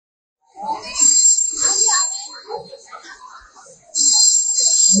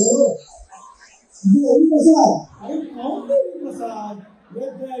देवी प्रसाद, अरे कौन देवी प्रसाद? ये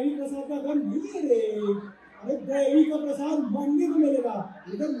देवी प्रसाद का घर नहीं है रे। अरे देवी का प्रसाद मंडी में मिलेगा,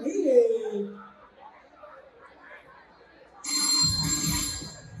 इधर नहीं रे।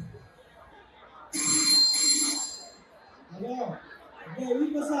 हेलो देवी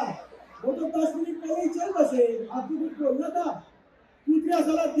प्रसाद, वो तो 10 मिनट पहले ही चल बसे। आपको कुछ बोलना था? दूसरा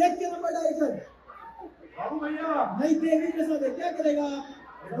साला देख के नंबर डायल कर। बाबू भैया नहीं देवी प्रसाद है, क्या करेगा?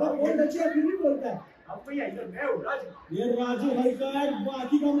 बहुत अच्छा फिर भी बोलता है। अब भैया इधर मैं हूँ राजू। ये राजू भाई का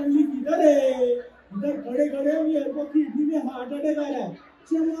बाकी का मंडली किधर है? इधर खड़े खड़े मेरे को किडनी में हार्ट अटैक आ रहा है।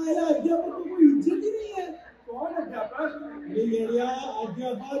 चमाया अध्यापक को कोई इज्जत ही नहीं है। कौन अध्यापक? ये मेरा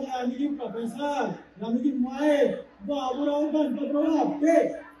अध्यापक यानी कि प्रोफेसर यानी कि माए बाबूराव गणपतराव आपके।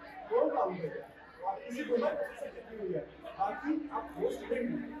 वो बाबू भैया आप किसी को मत कितनी हुई है। बाकी आप वो स्टूडेंट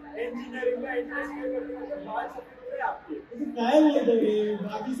इंजीनियरिंग में इंटरेस्ट करके बात सकते हैं आपके। तो काय बोलते हैं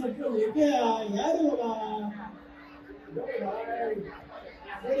बाकी सबको लेके आ यार होगा।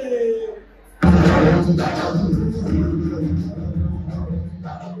 अरे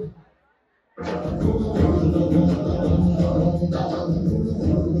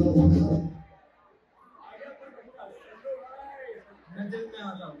मैं दिल में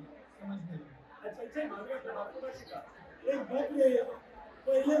आता हूँ, समझ नहीं। अच्छा मालूम है आपको बस का एक बात ये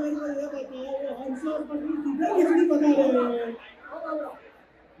पहले मेरे को ये बताओ वो हंस और पत्नी किधर किसकी बता रहे हैं?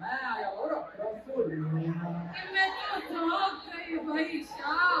 मैं आया और रसूल मैं तो थक गई भाई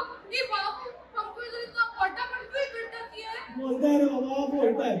साहब। ये बाबू हमको इधर इतना फटाफट क्यों इकट्ठा किया है? बोलता है रे बाबा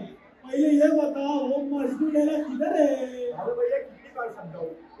बोलता है। पहले ये बताओ वो मजनू लैला किधर है? बाबू भैया कितनी बार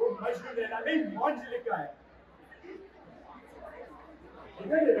समझाऊं वो मजनू लैला नहीं मौज लिखा है।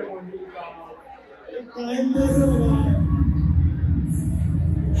 इधर है मौज लिखा। टाइम दे दो बाबा।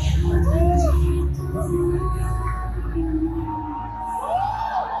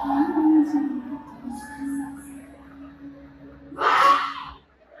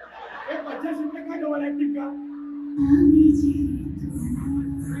 एक बच्चा सुनने का डबल एक्टिंग का।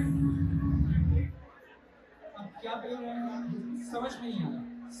 अब क्या बोल रहे हैं समझ नहीं आ रहा।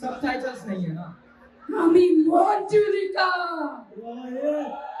 सबटाइटल्स नहीं है ना। हमी मोंजुलिका वाह ये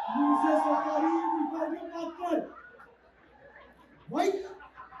मुझसे सरकारी निकाल के बात कर भाई।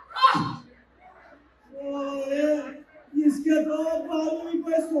 ओए इसके तो बालों में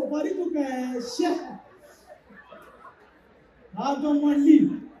कोई सोपारी तो क्या है? हाँ तो मंडली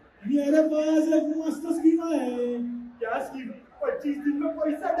मेरे पास एक मस्त स्कीम है। क्या स्कीम? 25 दिन में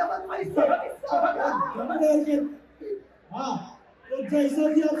पैसा डबल पैसा। हाँ तो जैसा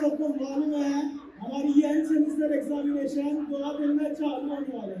कि आप सबको मालूम है हमारी एंड सेमेस्टर एग्जामिनेशन 2 दिन में चालू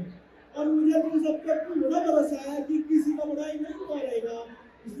होने वाले हैं और मुझे तुम सब पे पूरा भरोसा है कि किसी का बुराई नहीं करेगा।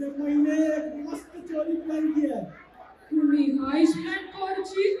 इसलिए मैंने एक मस्त चोरी प्लान किया है। तुम्ही हाइस्ट प्लान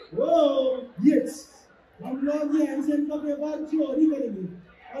करची? ओ यस, हम लोग ये एंसेंट का पेपर चोरी करेंगे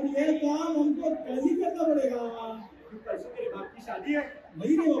और ये काम हमको कल ही करना पड़ेगा। परसों मेरे बाप की शादी है।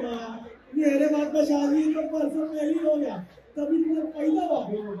 नहीं रे बाबा, मेरे बाप का शादी तो परसों में ही हो गया, तभी तुम्हें पहला बाप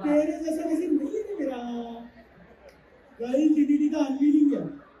तेरे जैसा किसी नहीं है मेरा। कल दीदी का अनवीलिंग है,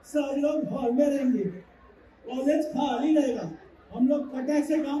 सब लोग हॉल में रहेंगे, कॉलेज खाली रहेगा, हम लोग फटाक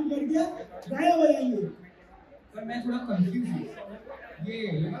से काम करके गायब हो जाएंगे। पर मैं थोड़ा कंफ्यूज हूँ। ये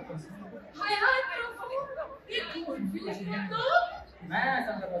हाय हाय प्रभु, ये कौन भी लगा तो? मैं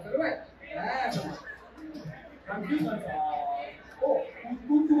समझ रहा हूँ भाई। मैं कंफ्यूज हूँ। ओ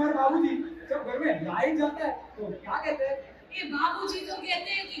तुम्हारे बाबूजी जब घर में लाइट जाता है तो क्या कहते हैं? ये बाबूजी तो कहते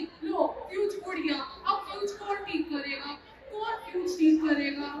हैं कि लो फ्यूज फोड़ गया, अब फ्यूज कौन ठीक करेगा? कौन फ्यूज ठीक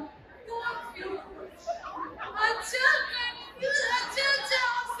करेगा? कौन फ्यूज? अच्छा कंफ्यूज। अच्छा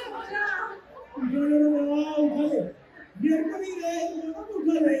आपसे बोला उठा ले मेरे को नहीं रहे, मेरे को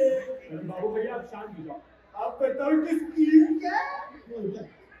उठा ले। बाबू भैया आप शांत हो जाओ। आप बताओ कि स्कीम क्या है?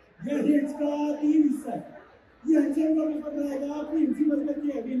 ये हेड्स का 3 हिस्सा है। ये हेडसेट का पेपर रहेगा प्रिंसिपल का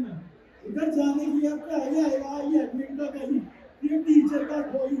केबिन में। उधर जाने के लिए पहले आएगा ये एडमिन का कैबिन, फिर टीचर का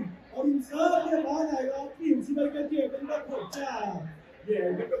ड्राइंग और इन सब के बाद आएगा प्रिंसिपल का केबिन का खोचा। ये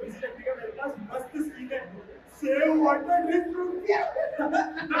एडमिन को विजिट का मेरे पास मस्त स्कीम है। सेव वाटर ड्रिंक रूम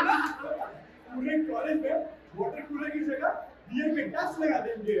पूरे कॉलेज में वाटर कूलर की जगह बियर के टैक्स लगा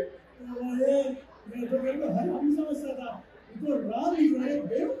देंगे। अरे मैं तो मेरे को हरामी समझता था, तो राम ही रहे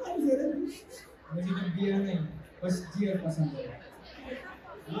बेवकूफ से रे। मुझे तो बियर नहीं बस जियर पसंद है।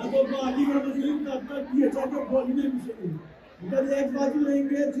 हाँ तो बाकी का मतलब तब तक ये चाहते बोली में मिलेंगे। इधर एक बाजू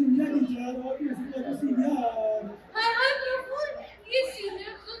रहेंगे जूनियर टीचर और दूसरी बाजू सीनियर। हाय हाय प्रभु, ये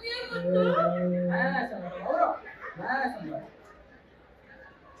सीनियर जूनियर मतलब? मैं समझ रहा हूँ।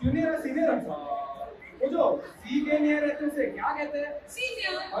 जूनियर और सीनियर वो जो सी के नियर रहते हैं उसे क्या कहते हैं?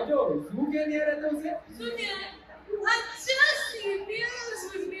 सीनियर। और जो जू के नियर रहते हैं उसे? जूनियर। अच्छा सीनियर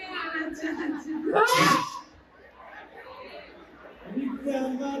जूनियर अच्छा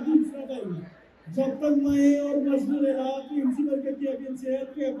दूसरा टाइम जब तक मैं और मजदूर प्रिंसिपल के केबिन से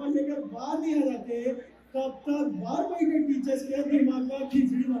पेपर लेकर बाहर नहीं आ जाते तब तक बार बैठे टीचर्स के दिमाग का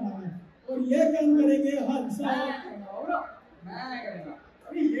खिचड़ी बनाना और ये काम करेंगे हर साल। मैं करेगा।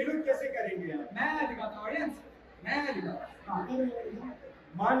 अभी ये लोग कैसे करेंगे यार? मैं दिखाता हूँ ऑडियंस, मैं दिखाता हूँ।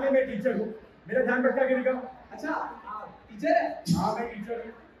 मान ले मैं टीचर हूँ, मेरा ध्यान रखा कि निगम। अच्छा आप टीचर है? हाँ मैं टीचर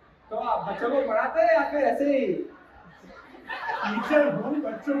हूँ। तो आप बच्चों को पढ़ाते हैं या फिर ऐसे ही? टीचर हूँ,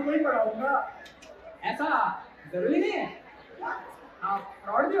 बच्चों को ही पढ़ाऊंगा। ऐसा जरूरी नहीं है, आप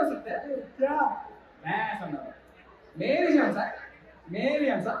फ्रॉड भी हो सकते हैं। क्या? मैं समझा मेरी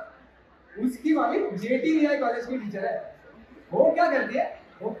हंसा उसकी भाभी JTVI कॉलेज की टीचर है। वो क्या करती है,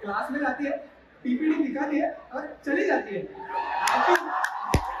 वो क्लास में जाती है, पीपीटी दिखाती है और चली जाती है।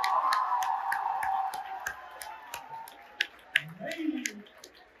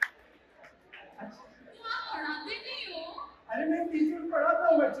 अरे मैं टीचर पढ़ाता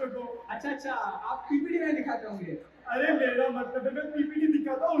हूँ बच्चों को। अच्छा आप पीपीटी में दिखाते होंगे। अरे मेरा मतलब है मैं पीपीटी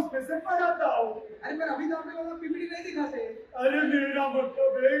दिखाता हूँ, उसमें से पढ़ाता हूँ। अरे पर अभी तो आपने बोला पीपीटी नहीं दिखाते। अरे मेरा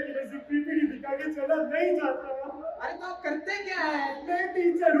मतलब है कि मैं सिर्फ पीपीटी दिखा के चला नहीं जाता। अरे तो आप करते क्या है? मैं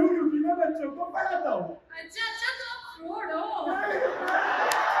टीचर हूँ क्योंकि मैं बच्चों को पढ़ाता हूँ। अच्छा तो आप फ्रॉड हो।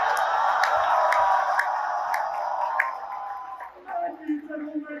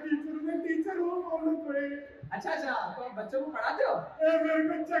 मैं टीचर हूँ बोलो कोई। अच्छा तो आप बच्चों को पढ़ाते हो? मेरे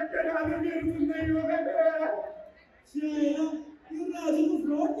को चक्कर आ रहे, मेरे से नहीं होगा। राजू को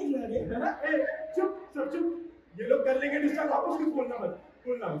फ्रॉड निकला रे। चुप। ये लोग कर लेंगे डिस्टर्ब, वापस कुछ बोलना मत।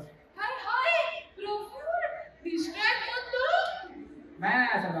 हाय डिस्ट्रैक्ट मत दो। मैं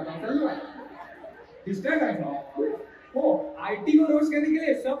ऐसा करता हूँ, चलो डिस्टर्ब करता हूँ। ओ आईटी को रोस्ट करने के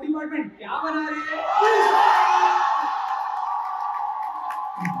लिए सब डिपार्टमेंट क्या बना रहे हैं?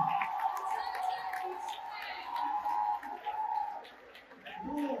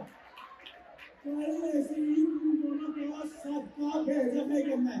 ऐसे ही दोनों का सबका भेजा नहीं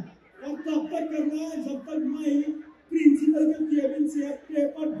करना है और तब तक करना है जब तक मैं प्रिंसिपल के केबिन से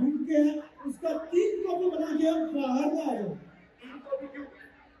पेपर ढूंढ के उसका 3 कॉपी बना के बाहर ना आ जाओ।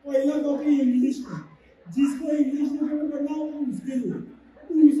 पहला कॉपी इंग्लिश में, जिसको इंग्लिश में पेपर पढ़ना हो उसके लिए।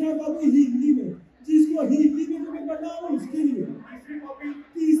 दूसरा कॉपी हिंदी में, जिसको हिंदी में पेपर पढ़ना हो उसके लिए।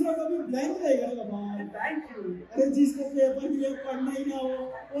 तीसरा कॉपी ब्लैंक रहेगा बाबा। Thank you. अरे जिसको पेपर के लिए पढ़ना ही ना हो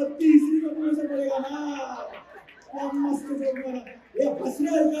वो तीसरी कॉपी में से पढ़ेगा ना। क्या मस्त जोक मारा ये हंस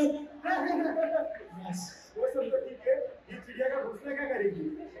रहा है। बस वो सब तो ठीक है, ये चिड़िया का घोंसला क्या करेगी?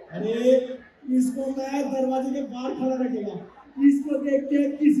 अरे इसको मैं दरवाजे के बाहर खड़ा रखेगा, इसको देख के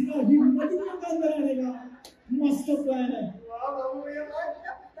किसी का हिम्मत ही नहीं अंदर आने का। मस्त प्लान है। वाह बाबू भैया,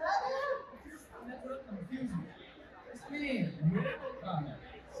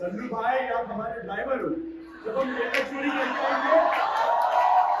 सन्नू भाई आप हमारे ड्राइवर हो। जब हम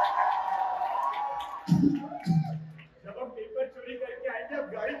पेपर चोरी करके आएंगे आप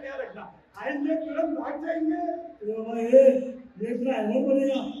गाड़ी क्या रखना, आएंगे तुरंत भाग जाएंगे। ये ड्राइवर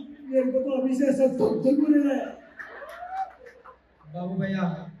बनेगा, मेरे को तो अभी से ऐसा धुक रहेगा है। बाबू भैया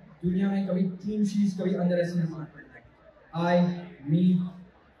दुनिया में कभी 3 चीज कभी अंडर एस्टिमेट मत करना। आई, मी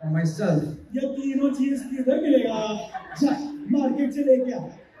और माई सेल्फ। ये तीनों चीज किधर मिलेगा? मार्केट से लेके आ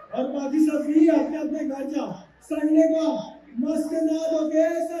और बाकी सब भी अपने अपने घर जाओ। संडे का मस्त नाद हो गए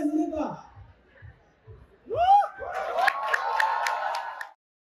संडे का।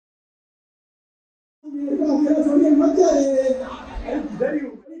 मेरा संडे मत जा रे। इधर ही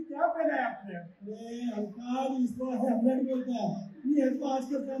हूँ। क्या पहना है आपने? हल्का इसको हेमलेट बोलता है। ये तो आज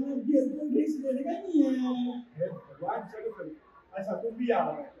के समय में बिल्कुल रिस्क लेने का नहीं है। भगवान चलो। अच्छा तुम भी आ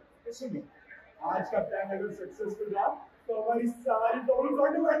रहे हो तो सुनो, आज का प्लान अगर सक्सेसफुल रहा तो हमारी सारी प्रॉब्लम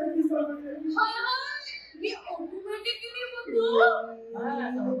ऑटोमेटिकली सॉल्व हो जाएगी। ये ऑटोमेटिक क्यों नहीं होता?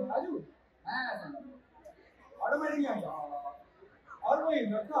 राजू ऑटोमेटिकली आएगा। और वही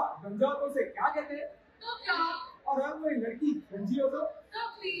लड़का गंजा हो तो उसे क्या कहते हैं? तो क्या? और वही लड़की गंजी हो तो?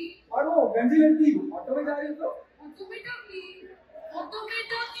 टकली। और वो गंजी लड़की ऑटो में जा रही हो तो? ऑटोमेटिकली।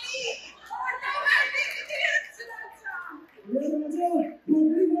 ये मुझे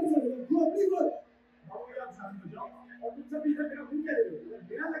खोपड़ी बोल सकते, खोपड़ी बोल। बाबू आप शांत हो जाओ और तुम सब इधर मेरा मुंह क्या ले रहे हो?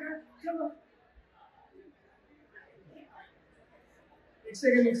 मेरा लग रहा है। चलो एक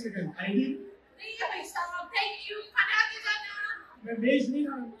सेकंड आईडी नहीं है भाई साहब, थैंक यू। खाना आके जाना। मैं भेज नहीं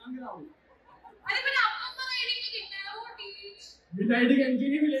रहा, मांग रहा हूँ। अरे मैंने आपको आईडी में कितना है वो टीच। बिना आईडी का एंट्री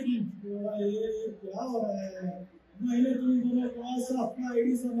नहीं मिलेगी। ये क्या हो रहा है? मैंने तुम दोनों को अपना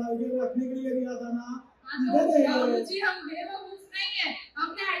आईडी संभाल के रखने के लिए दिया था ना, जी हम बेवकूफ नहीं है,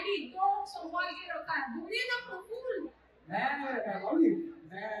 हमने आईडी तो संभाल के रखा है। बोलिए ना प्रफुल्ल।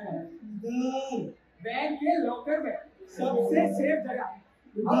 मैं बैंक के लॉकर में सबसे सेफ जगह।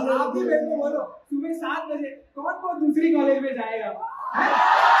 और आप भी मेरे को बोलो सुबह 7 बजे कौन दूसरी कॉलेज में जाएगा?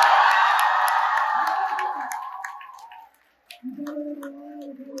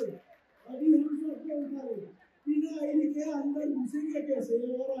 अभी हम सब क्या उठा रहे बिना आईडी के अंदर घुसेंगे कैसे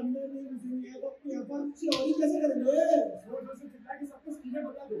और अंदर नहीं घुसेंगे तो यहाँ पर चोरी कैसे करेंगे? जोर से चिल्ला के सबको स्कीमें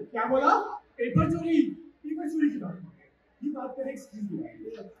बता दो। क्या बोला? पेपर चोरी की बात ये बात करें स्कीम की।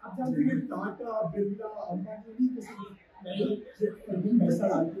 आप जानते हैं टाटा बिरला अंबानी कैसे नहीं पैसा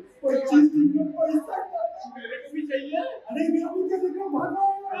डालते 25 दिन में पैसा मेरे को भी चाहिए। अरे मेरा भी क्या देखो भागो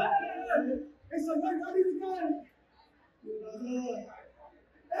ए सलमान गाड़ी निकाल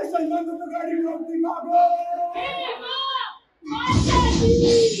ए सलमान को तो गाड़ी रोक दी भागो।